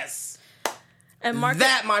 "Yes." And Marcus,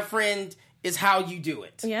 that, my friend, is how you do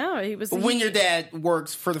it. Yeah, he was when your dad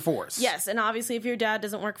works for the force. Yes, and obviously, if your dad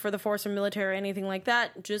doesn't work for the force or military or anything like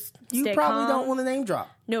that, just you stay probably calm. Don't want to name drop.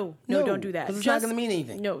 No, don't do that. Because it's not going to mean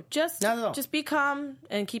anything. No, just be calm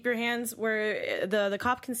and keep your hands where the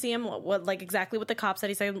cop can see him. Exactly what the cop said.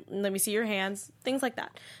 He said, "Let me see your hands." Things like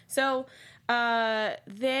that. So. I'm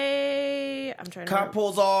trying to Cop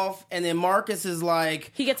pulls off, and then Marcus is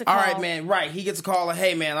like, he gets a call. All right, man, right. He gets a call like,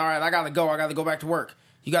 "Hey, man, all right, I gotta go back to work.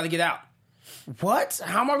 You gotta get out." What?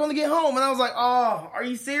 How am I going to get home? And I was like, "Oh, are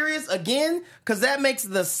you serious again?" Because that makes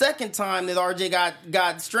the second time that RJ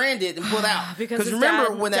got stranded and put out. Because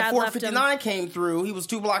remember when that 459 came through, he was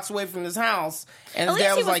 2 blocks away from his house, and his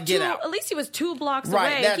dad was like, "Get out." At least he was 2 blocks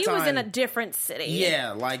away. He was in a different city.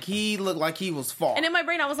 Yeah, like he looked like he was far. And in my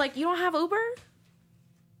brain, I was like, "You don't have Uber?"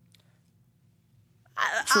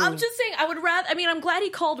 I'm just saying, I would rather. I mean, I'm glad he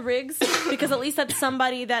called Riggs because at least that's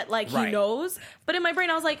somebody that he knows. But in my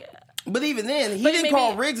brain, I was like. But even then, he didn't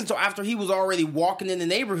call Riggs until after he was already walking in the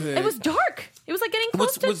neighborhood. It was dark. It was like getting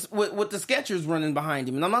close with the Skechers running behind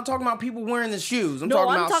him. And I'm not talking about people wearing the shoes. I'm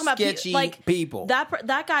talking about sketchy people.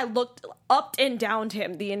 That guy looked up and down to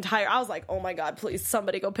him the entire... I was like, oh my God, please,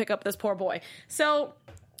 somebody go pick up this poor boy. So...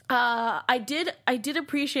 I did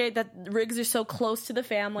appreciate that Riggs are so close to the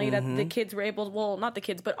family that the kids were able, well, not the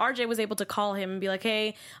kids, but RJ was able to call him and be like,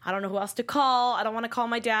 "Hey, I don't know who else to call. I don't want to call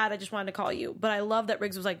my dad. I just wanted to call you." But I love that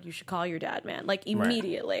Riggs was like, "You should call your dad, man." Like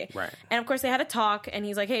immediately. Right. And of course they had a talk and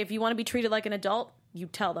he's like, "Hey, if you want to be treated like an adult, you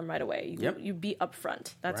tell them right away. You be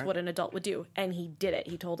upfront. That's what an adult would do." And he did it.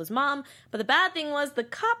 He told his mom. But the bad thing was the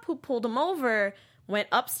cop who pulled him over went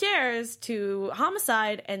upstairs to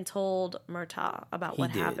homicide and told Murtaugh about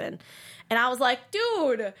what happened. And I was like,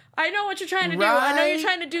 dude, I know what you're trying to do. I know you're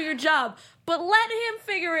trying to do your job. But let him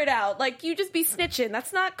figure it out. Like, you just be snitching.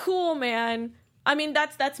 That's not cool, man. I mean,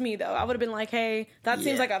 that's me, though. I would have been like, hey, that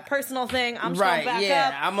seems like a personal thing. I'm just going to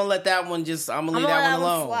back up. I'm going to let that one I'm going to leave that one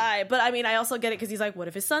alone. Slide. But, I mean, I also get it because he's like, what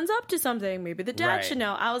if his son's up to something? Maybe the dad should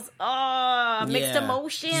know. I was, mixed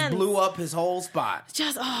emotions. Just blew up his whole spot.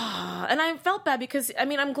 And I felt bad because, I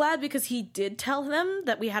mean, I'm glad because he did tell them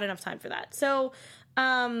that we had enough time for that. So,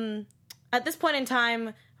 at this point in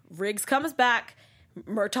time, Riggs comes back.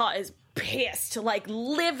 Murtaugh is pissed, like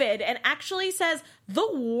livid, and actually says the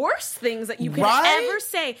worst things that you could ever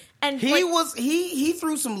say. And he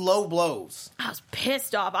threw some low blows. I was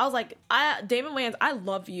pissed off. I was like, Damon Wayans, I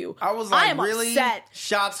love you. I was like, I am really? Upset.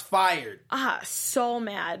 Shots fired. So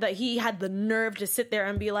mad that he had the nerve to sit there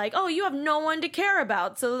and be like, "Oh, you have no one to care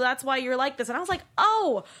about, so that's why you're like this." And I was like,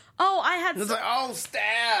 I had... It's like,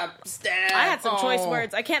 stab. I had some choice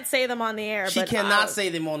words. I can't say them on the air. She cannot say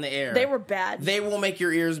them on the air. They were bad. They will make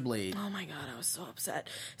your ears bleed. Oh my God, I was so upset.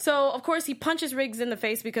 So, of course, he punches Riggs in the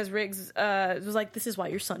face because Riggs was like, "This is why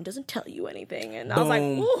your son doesn't tell you anything." And I was like,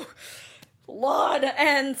 ooh, Lord.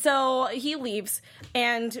 And so he leaves.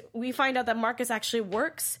 And we find out that Marcus actually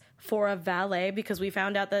works for a valet because we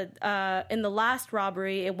found out that in the last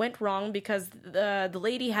robbery, it went wrong because the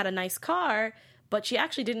lady had a nice car, but she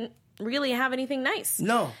actually didn't really have anything nice.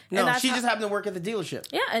 No. She just happened to work at the dealership.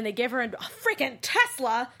 Yeah, and they gave her a freaking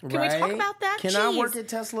Tesla. Can we talk about that? Can I work at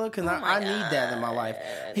Tesla? I need that in my life.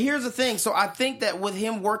 Here's the thing. So I think that with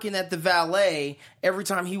him working at the valet, every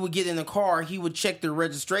time he would get in the car, he would check their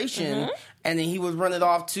registration, and then he would run it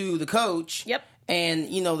off to the coach. Yep. And,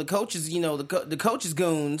 the coaches, the coaches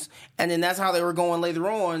goons, and then that's how they were going later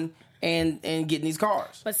on. And getting these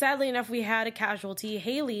cars. But sadly enough, we had a casualty.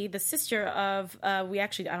 Haley, the sister of, I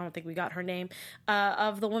don't think we got her name,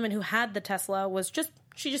 of the woman who had the Tesla,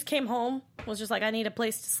 she just came home, was just like, I need a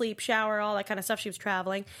place to sleep, shower, all that kind of stuff. She was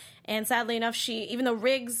traveling. And sadly enough, even though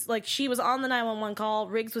Riggs, she was on the 911 call,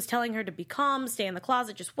 Riggs was telling her to be calm, stay in the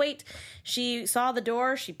closet, just wait. She saw the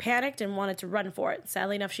door, she panicked and wanted to run for it.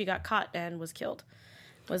 Sadly enough, she got caught and was killed.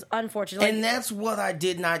 Was unfortunate. And that's what I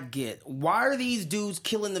did not get. Why are these dudes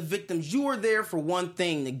killing the victims? You were there for one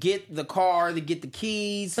thing, to get the car, to get the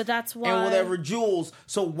keys, but that's why, and whatever jewels.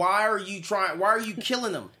 So why are you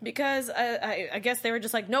killing them? Because I guess they were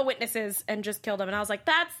just like, no witnesses, and just killed them. And I was like,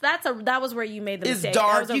 that was where you made the mistake. It's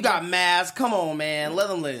dark. You got masks. Come on, man. Let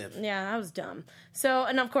them live. Yeah, that was dumb. So,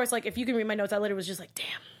 and of course, if you can read my notes, I literally was just like, damn,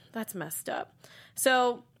 that's messed up.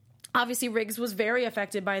 So, obviously, Riggs was very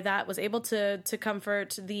affected by that, was able to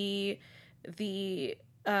comfort the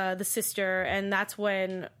sister, and that's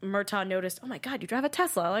when Murtaugh noticed, oh my God, you drive a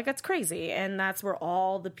Tesla, that's crazy, and that's where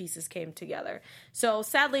all the pieces came together. So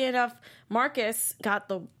sadly enough, Marcus got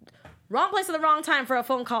the wrong place at the wrong time for a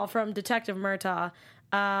phone call from Detective Murtaugh,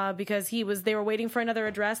 because they were waiting for another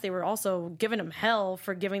address. They were also giving him hell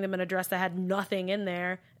for giving them an address that had nothing in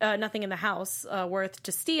there, nothing in the house worth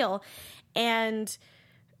to steal, and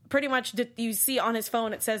pretty much you see on his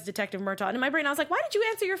phone it says Detective Murtaugh, and in my brain I was like, why did you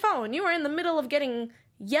answer your phone? You were in the middle of getting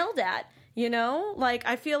yelled at,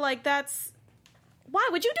 I feel like why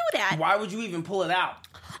would you do that? Why would you even pull it out?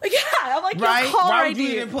 Yeah, I'm like, right? Why would you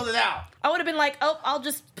ID. even pull it out? I would have been like, oh, I'll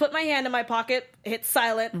just put my hand in my pocket, hit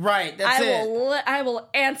silent. Right, that's it. I will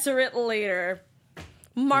answer it later.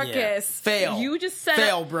 Marcus, yeah. Fail. You just said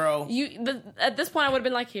fail, bro. At this point I would have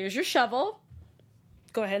been like, here's your shovel.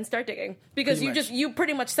 Go ahead and start digging, because you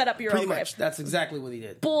pretty much set up your own grave. That's exactly what he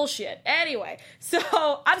did. Bullshit. Anyway, so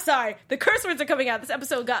I'm sorry. The curse words are coming out. This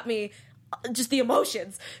episode got me just the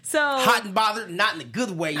emotions. So hot and bothered, not in a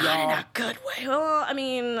good way, y'all. Not in a good way. Well, I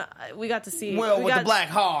mean, we got to see. Well, with the Black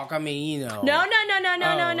Hawk, I mean, No. No.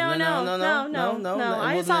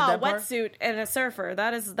 I saw a wetsuit and a surfer.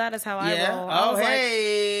 That is how I roll. Oh,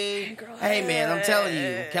 hey. Hey, man, I'm telling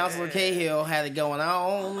you. Counselor Cahill had it going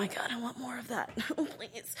on. Oh, my God. I want more of that.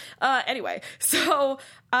 Please. Anyway, so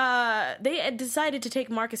they had decided to take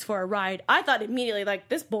Marcus for a ride. I thought immediately,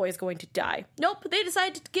 this boy is going to die. Nope. They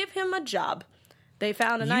decided to give him a job. They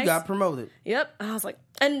found a nice... You got promoted. Yep. And I was like...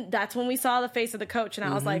 And that's when we saw the face of the coach, and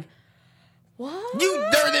I was like, what? You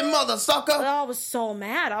dirty mother sucker! I was so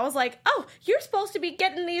mad. I was like, oh, you're supposed to be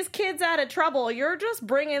getting these kids out of trouble. You're just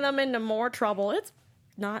bringing them into more trouble. It's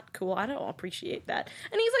not cool. I don't appreciate that.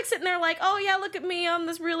 And he's sitting there oh yeah, look at me. I'm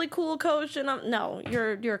this really cool coach, and no,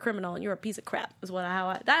 you're a criminal and you're a piece of crap.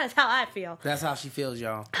 That is how I feel. That's how she feels,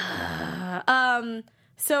 y'all.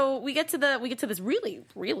 So we get to this really,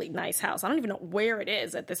 really nice house. I don't even know where it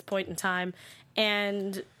is at this point in time.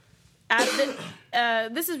 And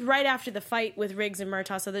this is right after the fight with Riggs and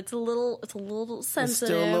Murtaugh, so it's a little sensitive. It's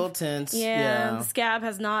still a little tense. Yeah. The scab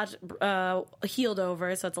has not healed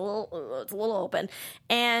over, so it's a little open.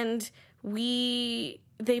 And they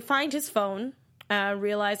find his phone,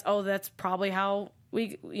 realize, oh, that's probably how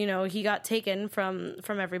he got taken from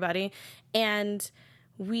everybody, and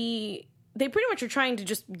they pretty much are trying to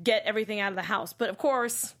just get everything out of the house. But, of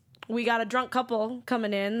course, we got a drunk couple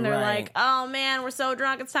coming in. They're like, oh, man, we're so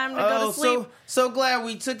drunk. It's time to go to sleep. So glad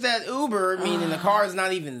we took that Uber, meaning the car's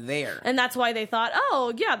not even there. And that's why they thought,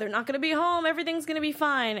 oh, yeah, they're not going to be home. Everything's going to be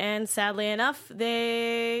fine. And sadly enough,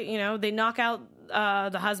 they knock out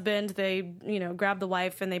the husband. They, grab the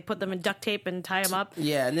wife, and they put them in duct tape and tie them up.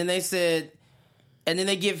 Yeah, and then they said, and then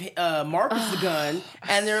they give Marcus the gun,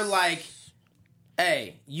 and they're like,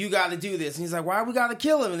 hey, you got to do this. And he's like, why we got to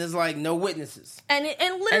kill him? And it's like, no witnesses. And it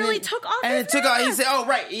literally took off. And it took off. He said, oh,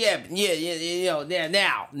 right. Yeah.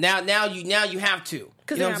 Now you have to.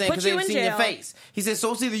 You know what I'm saying? Because they've seen your face. He said,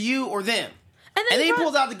 so it's either you or them. And then he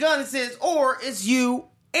pulls out the gun and says, or it's you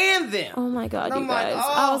and them. Oh my God, you guys.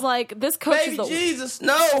 I was like, this coach is the Jesus,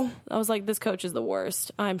 no. I was like, this coach is the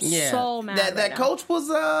worst. I'm so mad. That coach was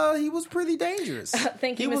he was pretty dangerous.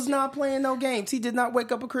 Thank you. He was not playing no games. He did not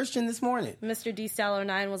wake up a Christian this morning. Mr. D Stallo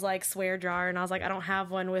 9 was like, swear jar, and I was like, I don't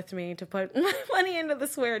have one with me to put my money into the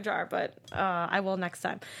swear jar, but I will next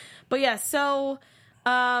time. But yeah, so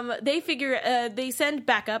they figure they send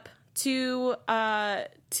backup to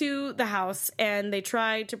the house, and they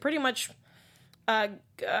try to pretty much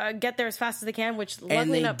get there as fast as they can, which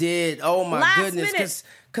and they did. Oh my goodness,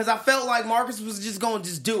 because I felt like Marcus was just going to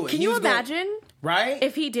just do it. Can you imagine? Right?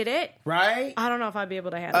 If he did it, right? I don't know if I'd be able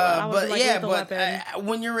to handle it. But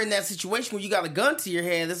when you're in that situation where you got a gun to your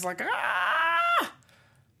head, it's like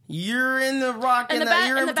you're in the rock and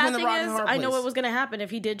you're in between the rock and hard place. I know what was going to happen if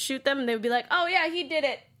he did shoot them. They would be like, "Oh yeah, he did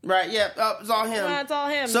it." Right? Yeah, it's all him. Yeah, it's all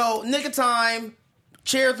him. So nick of time.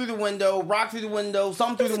 Chair through the window, rock through the window,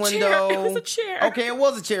 something through the window. It was a chair. Okay, it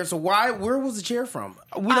was a chair. So where was the chair from?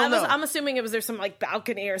 We don't know. I'm assuming there's some like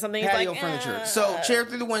balcony or something. Patio furniture. So chair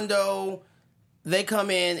through the window. They come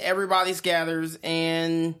in, everybody scatters,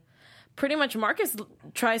 and pretty much Marcus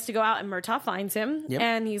tries to go out, and Murtaugh finds him,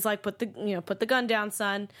 and he's like, "Put the gun down,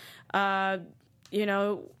 son.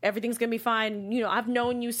 Everything's gonna be fine. I've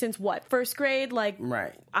known you since what, first grade? Like,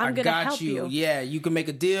 right? I'm gonna help you. Yeah, you can make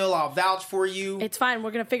a deal. I'll vouch for you. It's fine. We're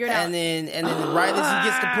gonna figure it out." And then right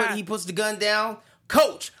as he puts the gun down,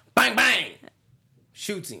 Coach, bang bang.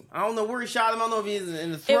 Shoots him. I don't know where he shot him. I don't know if he's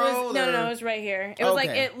in the throat. No, it was right here. It was like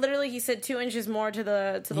it literally. He said 2 inches more to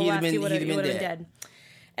the left. He would have been dead.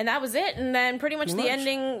 And that was it. And then pretty much the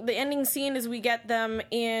ending scene is we get them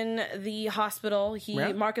in the hospital.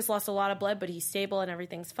 Marcus lost a lot of blood, but he's stable and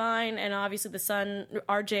everything's fine. And obviously the son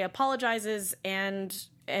RJ apologizes and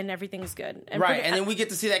everything's good. And and then we get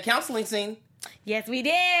to see that counseling scene. Yes, we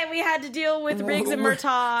did. We had to deal with Riggs and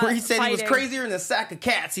Murtaugh. Where he said he was crazier than a sack of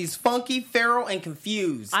cats. He's funky, feral, and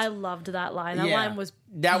confused. I loved that line. That line was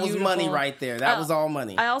That beautiful. was money right there. That was all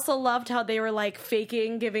money. I also loved how they were like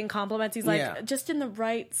faking giving compliments. He's like, just in the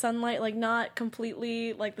right sunlight, like not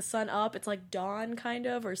completely like the sun up. It's like dawn kind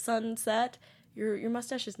of, or sunset. Your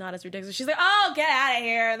mustache is not as ridiculous. She's like, oh, get out of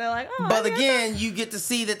here. And they're like, oh. But again, you get to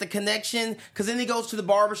see that the connection, because then he goes to the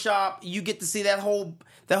barbershop. You get to see that whole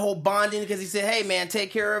bonding, because he said, hey, man, take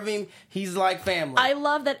care of him. He's like family. I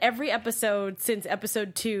love that every episode since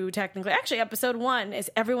episode 2, technically, actually episode 1, is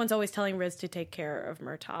everyone's always telling Riz to take care of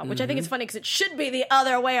Murtaugh, which I think is funny because it should be the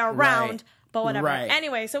other way around, right. But whatever. Right.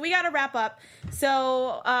 Anyway, so we got to wrap up.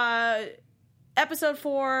 So, episode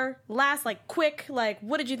 4, last, quick,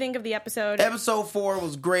 what did you think of the episode? Episode 4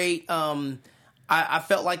 was great. I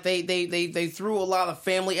felt like they threw a lot of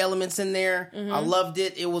family elements in there. Mm-hmm. I loved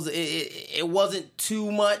it. It wasn't too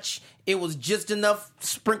much. It was just enough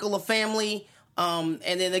sprinkle of family. And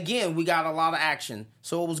then again, we got a lot of action.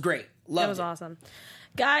 So it was great. Loved it. It was awesome.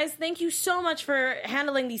 Guys, thank you so much for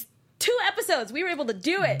handling these 2 episodes. We were able to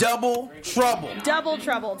do it. Double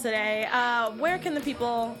trouble today. Where can the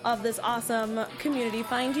people of this awesome community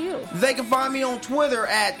find you? They can find me on Twitter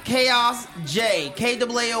at KaosJ,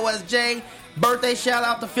 KAOSJ. Birthday shout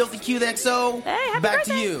out to Filthy QXO. Hey, happy Back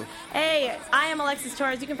birthday. to you. Hey, I am Alexis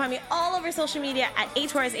Torres. You can find me all over social media at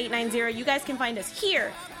atorres890. You guys can find us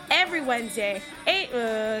here every Wednesday,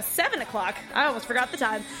 7 o'clock. I almost forgot the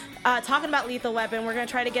time. Talking about Lethal Weapon. We're going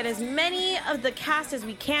to try to get as many of the cast as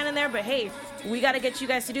we can in there, but hey, we got to get you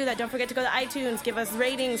guys to do that. Don't forget to go to iTunes, give us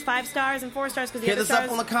ratings, 5 stars and 4 stars. Hit us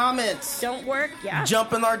up on the comments. Don't work. Yeah.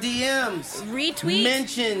 Jump in our DMs. Retweet.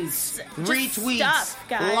 Mentions. Retweets. Stuff,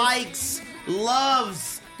 guys. Likes.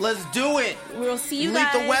 Loves. Let's do it. We'll see you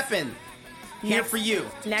guys. Lethal Weapon. Here for you.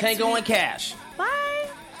 Tango and Cash. Bye.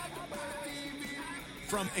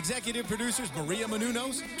 From executive producers Maria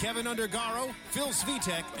Menounos, Kevin Undergaro, Phil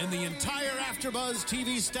Svitek, and the entire AfterBuzz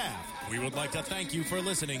TV staff, we would like to thank you for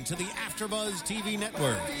listening to the AfterBuzz TV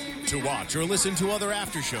network. To watch or listen to other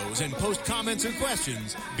after shows and post comments or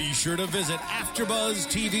questions, be sure to visit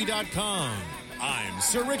AfterBuzzTV.com. I'm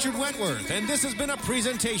Sir Richard Wentworth, and this has been a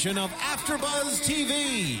presentation of AfterBuzz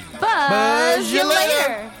TV. Buzz you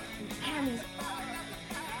later.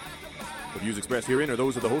 The views expressed herein are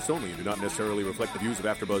those of the hosts only and do not necessarily reflect the views of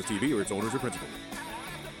AfterBuzz TV or its owners or principals.